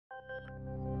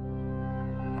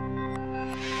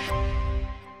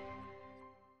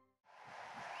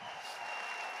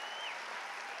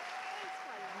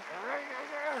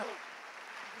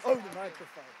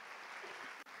microphone.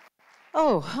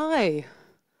 Oh, hi.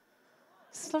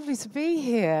 It's lovely to be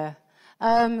here.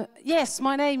 Yes,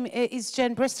 my name is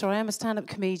Jen Brister. I am a stand-up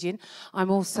comedian. I'm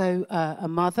also a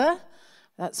mother.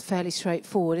 That's fairly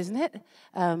straightforward, isn't it?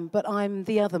 But I'm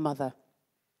the other mother.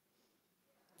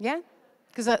 Yeah?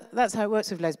 Because that's how it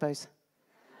works with lesbos.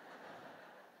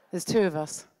 There's two of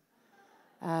us.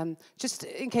 Just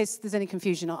in case there's any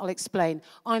confusion, I'll explain.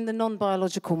 I'm the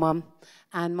non-biological mum,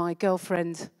 and my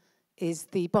girlfriend is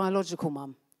the biological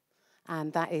mum.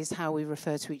 And that is how we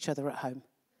refer to each other at home.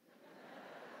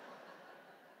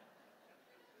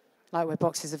 Like we're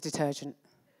boxes of detergent.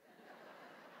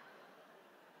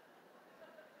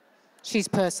 She's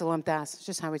Purcell, I'm Daz. It's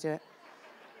just how we do it.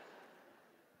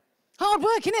 Hard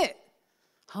work, innit?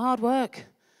 Hard work,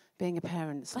 being a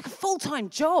parent. It's like a full-time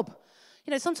job.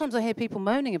 You know, sometimes I hear people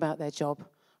moaning about their job.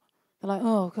 They're like,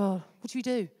 oh, God, what do you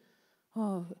do?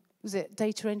 Oh, was it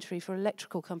data entry for an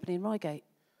electrical company in Reigate?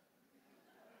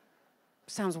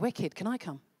 Sounds wicked. Can I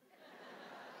come?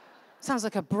 Sounds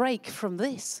like a break from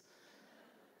this.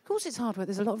 Of course it's hard work.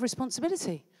 There's a lot of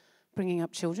responsibility bringing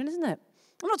up children, isn't it?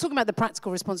 I'm not talking about the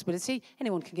practical responsibility.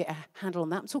 Anyone can get a handle on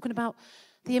that. I'm talking about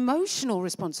the emotional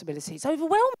responsibility. It's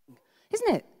overwhelming,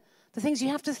 isn't it? The things you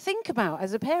have to think about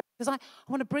as a parent. Because I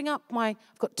want to bring up I've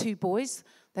got 2 boys.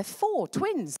 They're 4,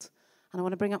 twins. And I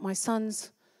want to bring up my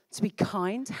sons to be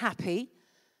kind, happy,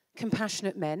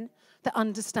 compassionate men that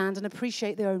understand and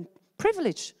appreciate their own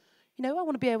privilege. You know, I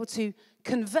want to be able to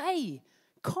convey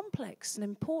complex and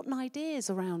important ideas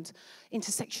around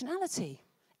intersectionality,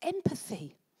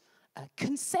 empathy,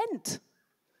 consent.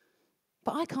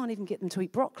 But I can't even get them to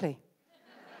eat broccoli.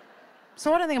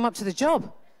 So I don't think I'm up to the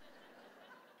job.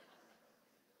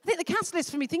 I think the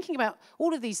catalyst for me thinking about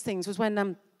all of these things was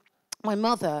when my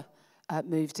mother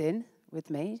moved in with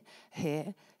me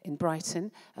here in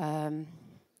Brighton.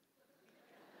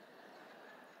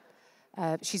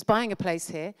 She's buying a place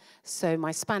here, so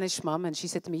my Spanish mum, and she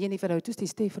said to me, Jennifer, I will just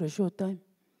stay for a short time.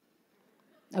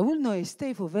 I will not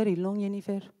stay for very long,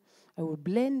 Jennifer. I will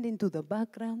blend into the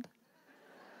background.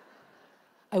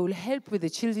 I will help with the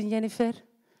children, Jennifer.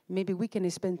 Maybe we can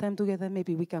spend time together,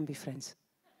 maybe we can be friends.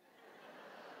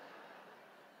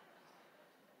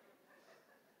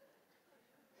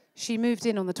 She moved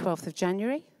in on the 12th of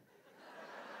January.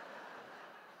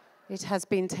 It has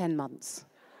been 10 months.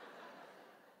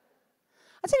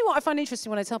 I tell you what I find interesting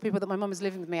when I tell people that my mum is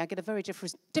living with me, I get a very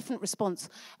different response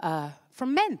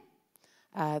from men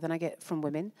than I get from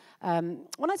women.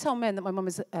 When I tell men that my mum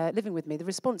is living with me, the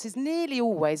response is nearly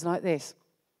always like this.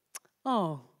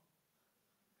 Oh.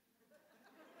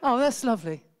 Oh, that's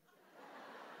lovely.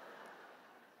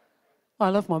 I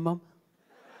love my mum.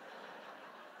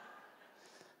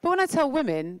 But when I tell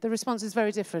women, the response is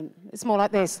very different. It's more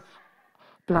like this.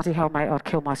 Bloody hell, mate, I'd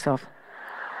kill myself.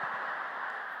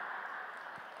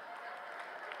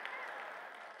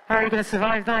 How are you going to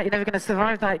survive that? You're never going to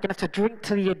survive that. You're going to have to drink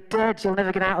till you're dead. You'll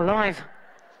never get out alive.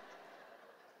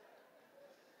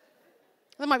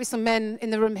 There might be some men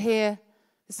in the room here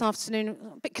this afternoon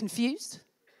a bit confused.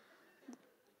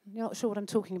 You're not sure what I'm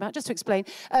talking about. Just to explain,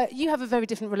 you have a very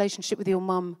different relationship with your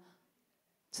mum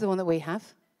to the one that we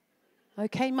have.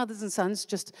 Okay, mothers and sons,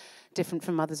 just different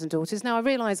from mothers and daughters. Now, I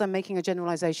realise I'm making a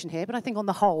generalisation here, but I think on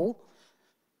the whole,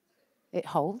 it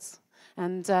holds.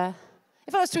 And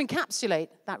if I was to encapsulate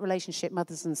that relationship,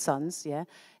 mothers and sons, yeah,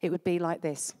 it would be like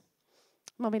this.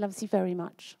 Mummy loves you very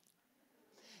much.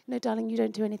 No, darling, you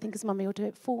don't do anything because Mummy will do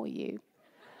it for you.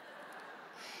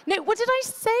 No, what did I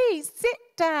say? Sit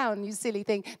down, you silly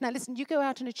thing. Now, listen, you go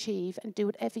out and achieve and do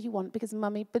whatever you want because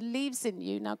Mummy believes in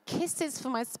you. Now, kisses for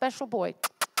my special boy.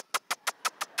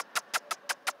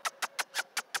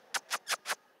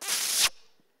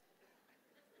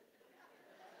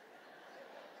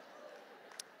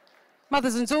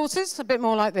 Mothers and daughters, a bit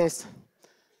more like this.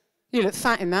 You look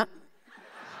fat in that.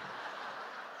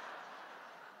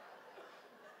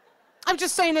 I'm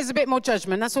just saying there's a bit more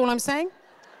judgment, that's all I'm saying.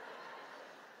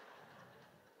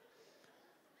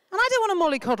 And I don't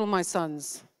want to mollycoddle my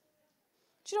sons.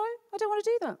 Do you know, I don't want to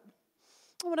do that.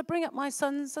 I want to bring up my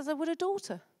sons as I would a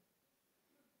daughter.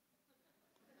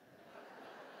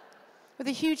 With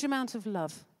a huge amount of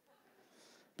love.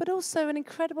 But also an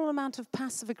incredible amount of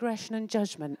passive aggression and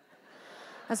judgment.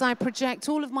 As I project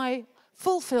all of my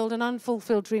fulfilled and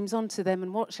unfulfilled dreams onto them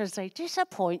and watch as they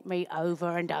disappoint me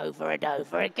over and over and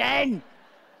over again.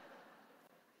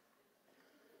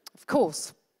 Of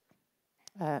course,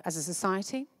 as a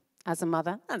society, as a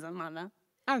mother,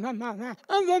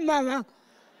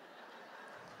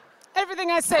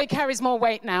 everything I say carries more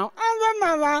weight now.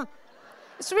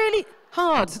 It's really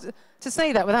hard to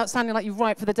say that without sounding like you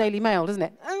write for the Daily Mail, doesn't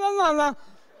it?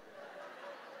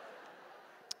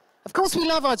 Of course we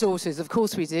love our daughters, of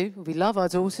course we do. We love our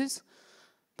daughters,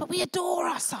 but we adore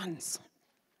our sons.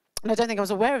 And I don't think I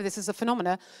was aware of this as a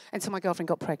phenomena until my girlfriend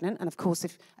got pregnant. And of course,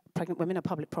 if pregnant women are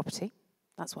public property,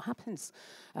 that's what happens.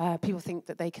 People think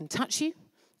that they can touch you,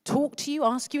 talk to you,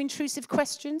 ask you intrusive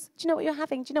questions. Do you know what you're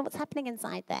having? Do you know what's happening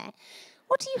inside there?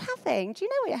 What are you having? Do you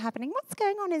know what you're happening? What's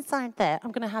going on inside there?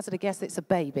 I'm going to hazard a guess that it's a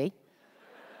baby.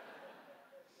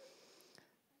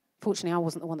 Fortunately, I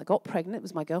wasn't the one that got pregnant. It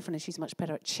was my girlfriend, and she's much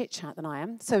better at chit-chat than I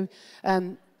am. So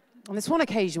on this one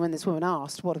occasion when this woman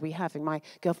asked, what are we having? My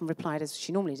girlfriend replied, as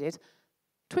she normally did,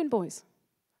 twin boys.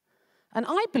 And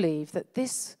I believe that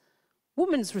this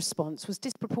woman's response was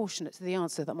disproportionate to the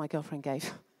answer that my girlfriend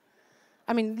gave.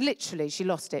 I mean, literally, she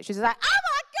lost it. She was like, oh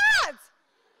my God!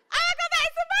 Oh my God, that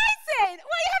is amazing!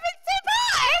 What, are you having two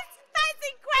boys? That's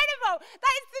incredible!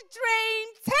 That is the dream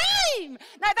team!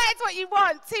 No, that is what you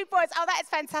want, two boys. Oh, that is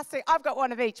fantastic. I've got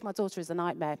one of each. My daughter is a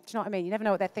nightmare. Do you know what I mean? You never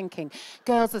know what they're thinking.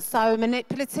 Girls are so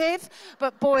manipulative,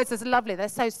 but boys are lovely. They're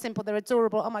so simple. They're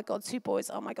adorable. Oh my God, two boys.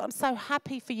 Oh my God, I'm so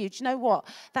happy for you. Do you know what?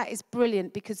 That is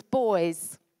brilliant because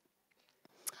boys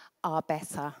are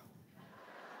better.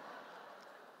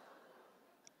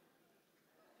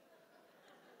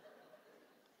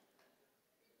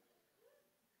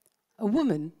 A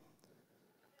woman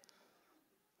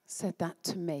said that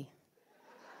to me.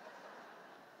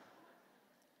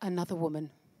 Another woman.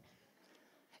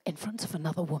 In front of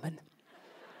another woman.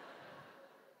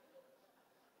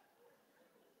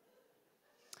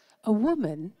 A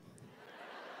woman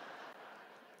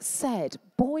said,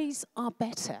 boys are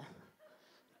better.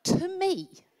 To me.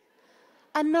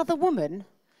 Another woman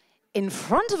in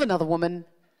front of another woman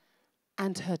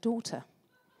and her daughter.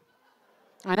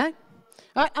 I know.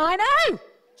 I know! Do you know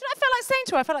what I felt like saying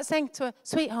to her? I felt like saying to her,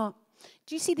 sweetheart,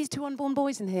 do you see these two unborn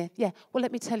boys in here? Yeah. Well,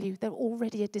 let me tell you, they're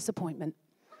already a disappointment.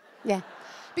 Yeah.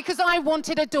 Because I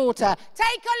wanted a daughter.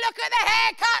 Take a look at the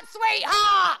haircut,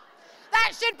 sweetheart!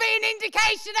 That should be an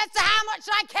indication as to how much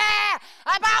I care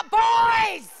about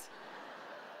boys!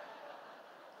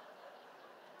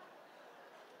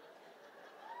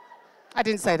 I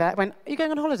didn't say that. I went, are you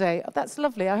going on holiday? Oh, that's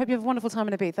lovely. I hope you have a wonderful time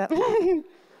in Ibiza.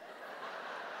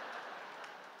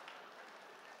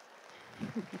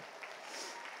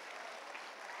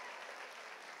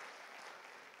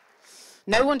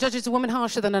 No one judges a woman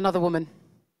harsher than another woman.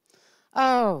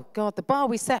 Oh, God, the bar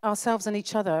we set ourselves and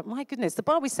each other, my goodness, the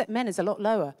bar we set men is a lot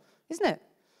lower, isn't it?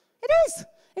 It is.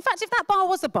 In fact, if that bar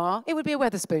was a bar, it would be a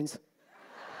Wetherspoons.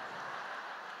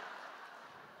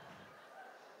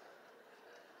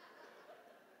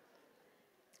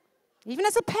 Even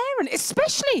as a parent,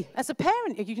 especially as a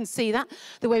parent, you can see that.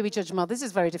 The way we judge mothers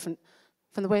is very different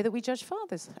from the way that we judge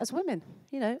fathers as women.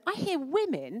 You know, I hear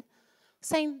women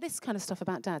saying this kind of stuff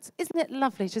about dads. Isn't it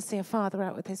lovely to see a father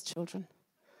out with his children?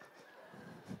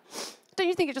 Don't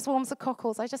you think it just warms the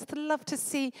cockles? I just love to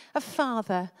see a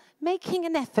father making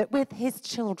an effort with his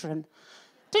children.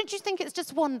 Don't you think it's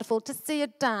just wonderful to see a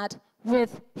dad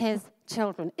with his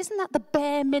children? Isn't that the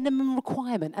bare minimum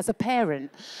requirement as a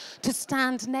parent, to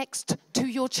stand next to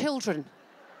your children?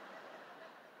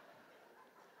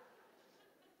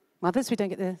 Mothers, we don't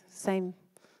get the same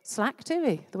slack, do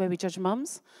we? The way we judge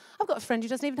mums. I've got a friend who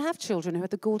doesn't even have children who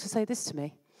had the gall to say this to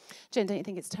me. Jen, don't you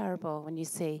think it's terrible when you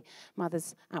see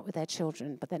mothers out with their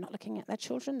children, but they're not looking at their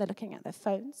children, they're looking at their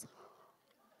phones?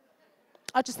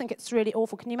 I just think it's really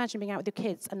awful. Can you imagine being out with your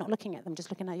kids and not looking at them, just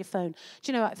looking at your phone?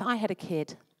 Do you know what? If I had a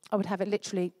kid, I would have it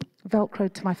literally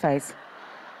Velcroed to my face.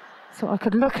 So I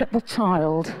could look at the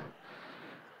child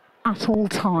at all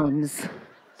times.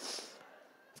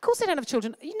 Of course they don't have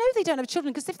children. You know they don't have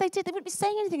children, because if they did, they wouldn't be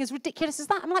saying anything as ridiculous as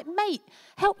that. I'm like, mate,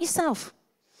 help yourself.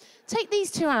 Take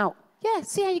these two out. Yeah,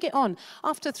 see how you get on.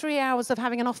 After 3 hours of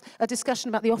having a discussion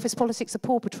about the office politics of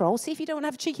Paw Patrol, see if you don't want to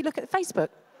have a cheeky look at Facebook.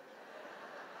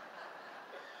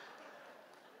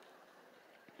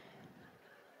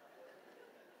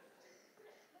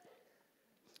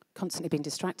 Constantly being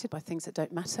distracted by things that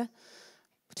don't matter.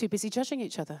 We're too busy judging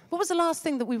each other. What was the last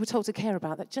thing that we were told to care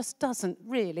about that just doesn't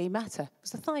really matter? It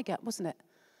was the thigh gap, wasn't it?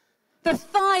 The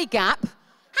thigh gap?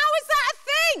 How is that a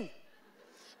thing?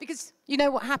 Because you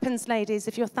know what happens, ladies,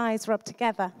 if your thighs rub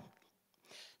together?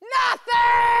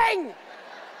 Nothing!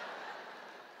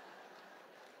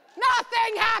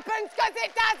 Nothing happens because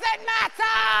it doesn't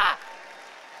matter!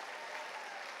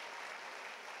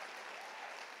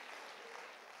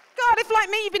 God, if like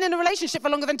me, you've been in a relationship for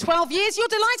longer than 12 years, you're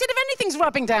delighted if anything's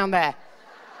rubbing down there.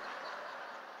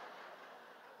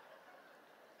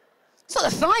 It's not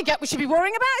the thigh gap we should be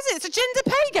worrying about, is it? It's a gender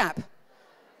pay gap.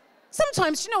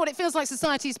 Sometimes, do you know what it feels like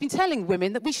society has been telling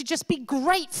women? That we should just be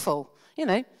grateful. You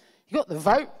know, you got the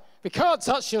vote, We can't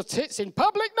touch your tits in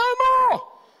public no more.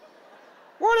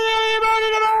 What are you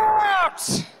moaning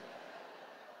about?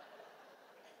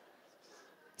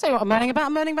 Tell you what I'm moaning about.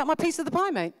 I'm moaning about my piece of the pie,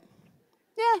 mate.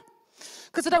 Yeah.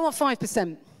 Because I don't want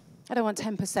 5%. I don't want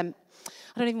 10%.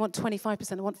 I don't even want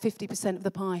 25%. I want 50% of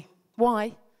the pie.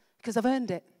 Why? Because I've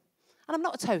earned it. And I'm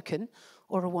not a token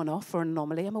or a one-off or an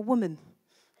anomaly. I'm a woman.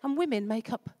 And women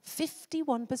make up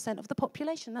 51% of the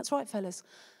population. That's right, fellas.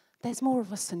 There's more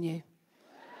of us than you.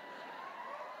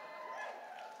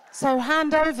 So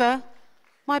hand over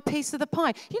my piece of the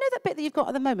pie. You know that bit that you've got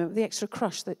at the moment with the extra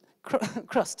crust that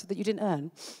you didn't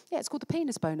earn? Yeah, it's called the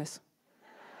penis bonus.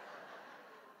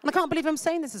 And I can't believe I'm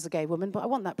saying this as a gay woman, but I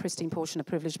want that pristine portion of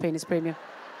privileged penis premium.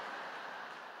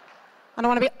 And I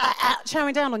want to be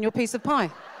chowing down on your piece of pie.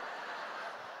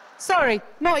 Sorry,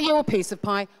 not your piece of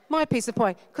pie, my piece of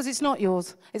pie, because it's not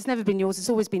yours. It's never been yours, it's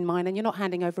always been mine, and you're not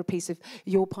handing over a piece of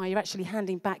your pie, you're actually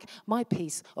handing back my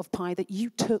piece of pie that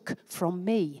you took from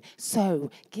me.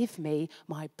 So, give me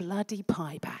my bloody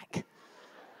pie back.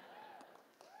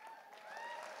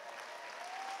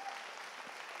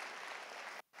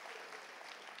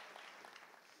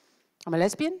 I'm a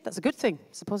lesbian, that's a good thing,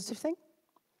 it's a positive thing.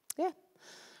 Yeah.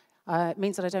 It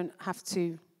means that I don't have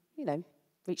to, you know,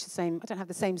 I don't have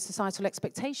the same societal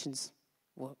expectations.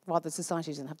 Well, rather,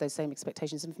 society doesn't have those same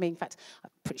expectations of me. In fact,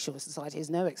 I'm pretty sure society has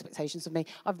no expectations of me.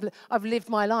 I've lived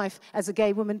my life as a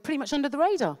gay woman pretty much under the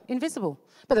radar, invisible.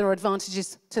 But there are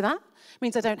advantages to that. It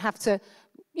means I don't have to,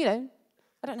 you know,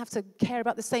 I don't have to care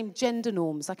about the same gender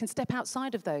norms. I can step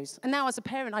outside of those. And now as a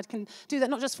parent, I can do that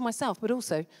not just for myself, but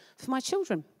also for my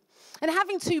children. And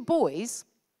having two boys,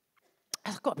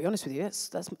 I've got to be honest with you, that's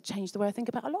changed the way I think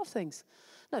about a lot of things.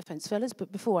 No offence, fellas,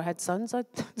 but before I had sons, I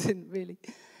didn't really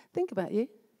think about you.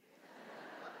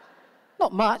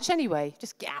 Not much, anyway.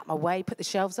 Just get out of my way, put the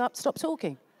shelves up, stop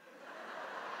talking.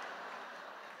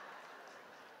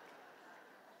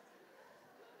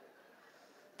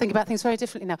 Think about things very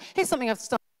differently now. Here's something I've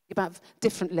started to think about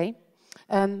differently.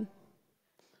 I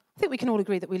think we can all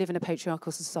agree that we live in a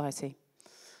patriarchal society.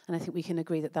 And I think we can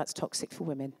agree that that's toxic for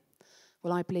women.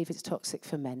 Well, I believe it's toxic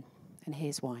for men, and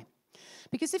here's why.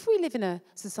 Because if we live in a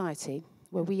society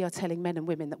where we are telling men and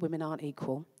women that women aren't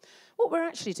equal, what we're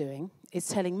actually doing is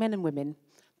telling men and women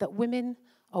that women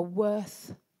are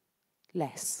worth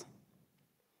less.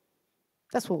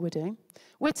 That's what we're doing.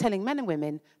 We're telling men and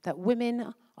women that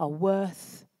women are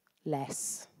worth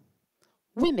less.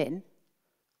 Women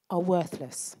are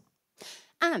worthless.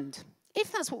 And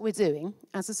if that's what we're doing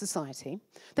as a society,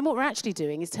 then what we're actually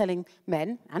doing is telling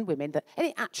men and women that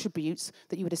any attributes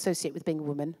that you would associate with being a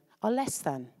woman are less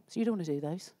than. So you don't want to do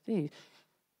those, do you?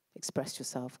 Express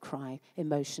yourself, cry,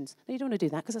 emotions. No, you don't want to do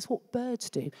that because that's what birds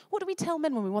do. What do we tell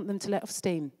men when we want them to let off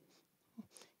steam?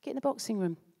 Get in the boxing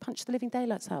room, punch the living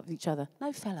daylights out of each other.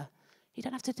 No, fella, you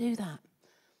don't have to do that.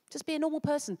 Just be a normal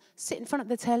person. Sit in front of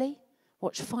the telly,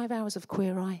 watch 5 hours of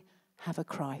Queer Eye, have a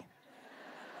cry.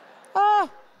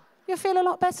 You'll feel a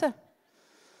lot better.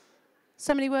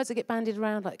 So many words that get bandied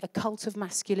around, like a cult of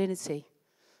masculinity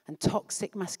and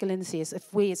toxic masculinity, as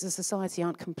if we as a society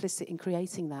aren't complicit in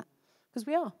creating that. Because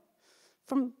we are.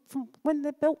 From when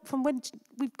they're built, from when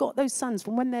we've got those sons,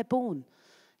 from when they're born.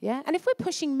 Yeah? And if we're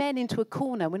pushing men into a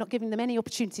corner, we're not giving them any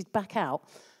opportunity to back out,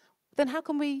 then how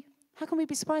can we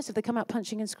be surprised if they come out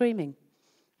punching and screaming?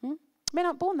 Men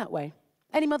aren't born that way.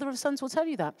 Any mother of sons will tell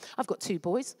you that. I've got 2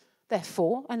 boys. They're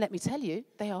 4, and let me tell you,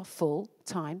 they are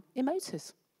full-time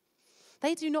emoters.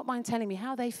 They do not mind telling me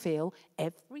how they feel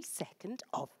every second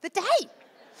of the day.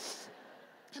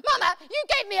 Mama, you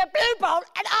gave me a blue bowl,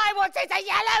 and I wanted a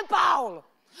yellow bowl.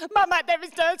 Mama, there is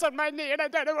dirt on my knee, and I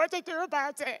don't know what to do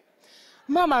about it.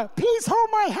 Mama, please hold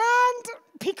my hand,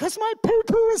 because my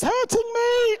poo-poo is hurting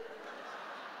me.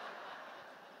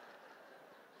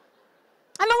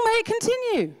 How long may it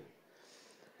continue?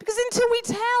 Because until we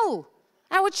tell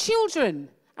our children,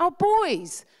 our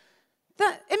boys,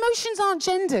 that emotions aren't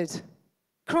gendered.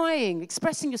 Crying,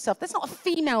 expressing yourself, that's not a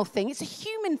female thing, it's a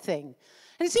human thing.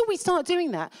 And until we start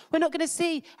doing that, we're not going to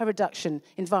see a reduction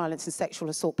in violence and sexual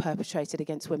assault perpetrated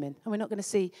against women. And we're not going to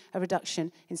see a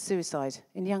reduction in suicide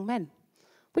in young men.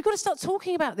 We've got to start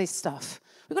talking about this stuff.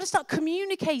 We've got to start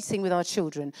communicating with our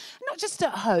children. Not just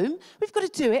at home, we've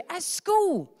got to do it at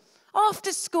school.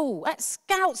 After school, at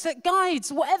scouts, at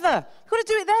guides, whatever. We've got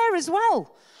to do it there as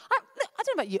well. I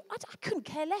don't know about you, I couldn't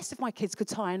care less if my kids could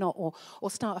tie a knot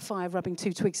or start a fire rubbing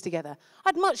 2 twigs together.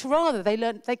 I'd much rather they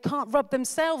learn they can't rub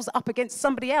themselves up against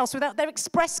somebody else without their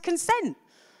express consent.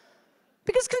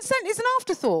 Because consent is an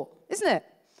afterthought, isn't it?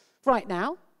 Right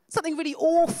now, something really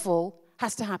awful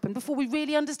has to happen before we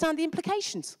really understand the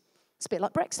implications. It's a bit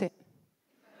like Brexit.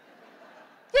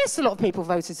 Yes, a lot of people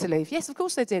voted to leave. Yes, of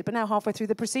course they did. But now halfway through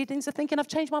the proceedings, they're thinking, I've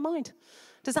changed my mind.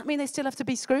 Does that mean they still have to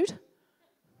be screwed?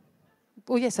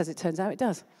 Well, yes, as it turns out, it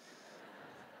does.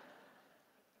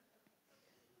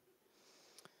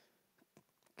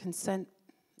 Consent.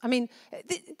 I mean,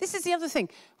 this is the other thing.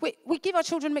 We give our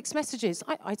children mixed messages.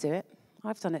 I do it.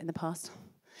 I've done it in the past.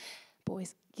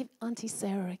 Boys, give Auntie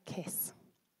Sarah a kiss.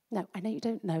 No, I know you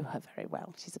don't know her very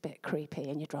well. She's a bit creepy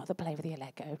and you'd rather play with your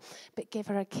Lego. But give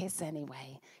her a kiss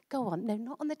anyway. Go on. No,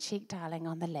 not on the cheek, darling,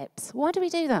 on the lips. Why do we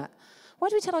do that? Why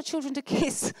do we tell our children to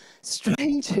kiss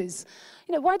strangers?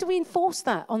 You know, why do we enforce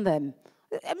that on them?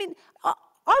 I mean,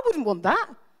 I wouldn't want that.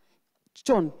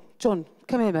 John,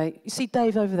 come here, mate. You see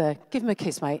Dave over there? Give him a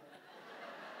kiss, mate.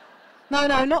 No,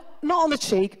 not on the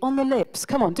cheek, on the lips.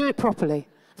 Come on, do it properly.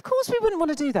 Of course we wouldn't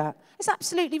want to do that. It's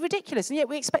absolutely ridiculous, and yet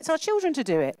we expect our children to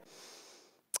do it.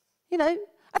 You know,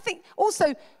 I think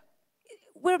also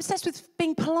we're obsessed with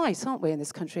being polite, aren't we, in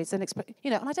this country? It's an you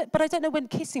know, and I don't know when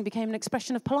kissing became an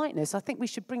expression of politeness. I think we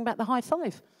should bring back the high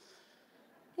five.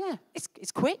 Yeah,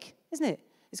 it's quick, isn't it?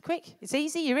 It's quick, it's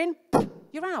easy, you're in,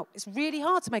 you're out. It's really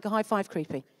hard to make a high five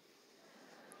creepy.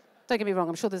 Don't get me wrong,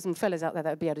 I'm sure there's some fellas out there that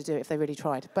would be able to do it if they really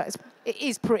tried, but it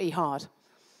is pretty hard.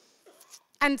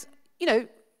 And, you know,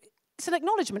 it's an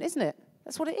acknowledgement, isn't it?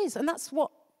 That's what it is, and that's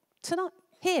what tonight,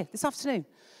 here, this afternoon.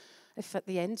 If at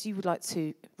the end you would like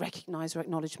to recognise or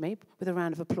acknowledge me with a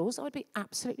round of applause, I would be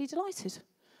absolutely delighted.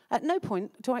 At no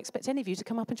point do I expect any of you to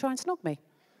come up and try and snog me.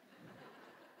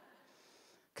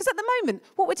 Because at the moment,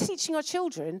 what we're teaching our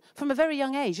children from a very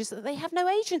young age is that they have no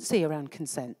agency around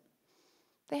consent.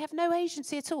 They have no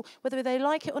agency at all. Whether they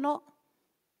like it or not,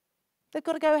 they've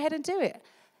got to go ahead and do it.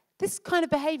 This kind of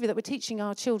behaviour that we're teaching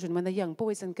our children when they're young,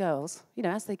 boys and girls, you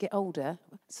know, as they get older,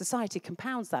 society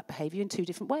compounds that behaviour in two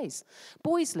different ways.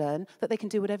 Boys learn that they can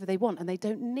do whatever they want and they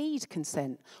don't need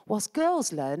consent, whilst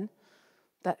girls learn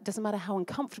that it doesn't matter how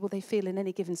uncomfortable they feel in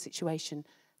any given situation,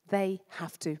 they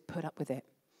have to put up with it.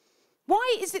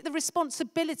 Why is it the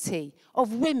responsibility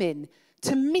of women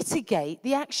to mitigate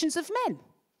the actions of men?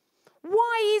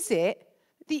 Why is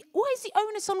the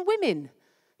onus on women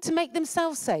to make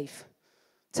themselves safe?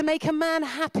 To make a man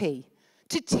happy,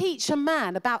 to teach a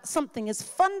man about something as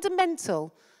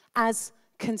fundamental as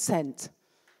consent.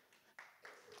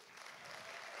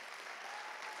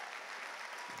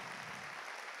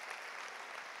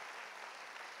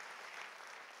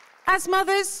 As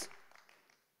mothers,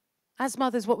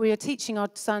 what we are teaching our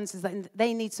sons is that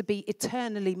they need to be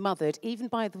eternally mothered, even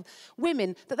by the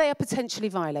women that they are potentially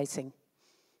violating.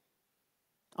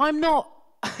 I'm not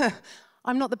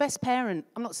the best parent.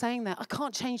 I'm not saying that. I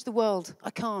can't change the world. I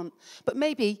can't. But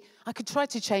maybe I could try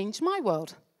to change my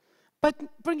world by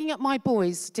bringing up my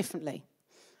boys differently.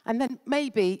 And then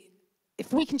maybe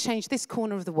if we can change this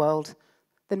corner of the world,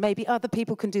 then maybe other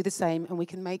people can do the same and we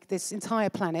can make this entire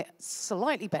planet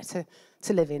slightly better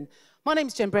to live in. My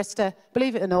name's Brister.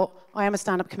 Believe it or not, I am a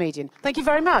stand-up comedian. Thank you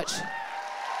very much.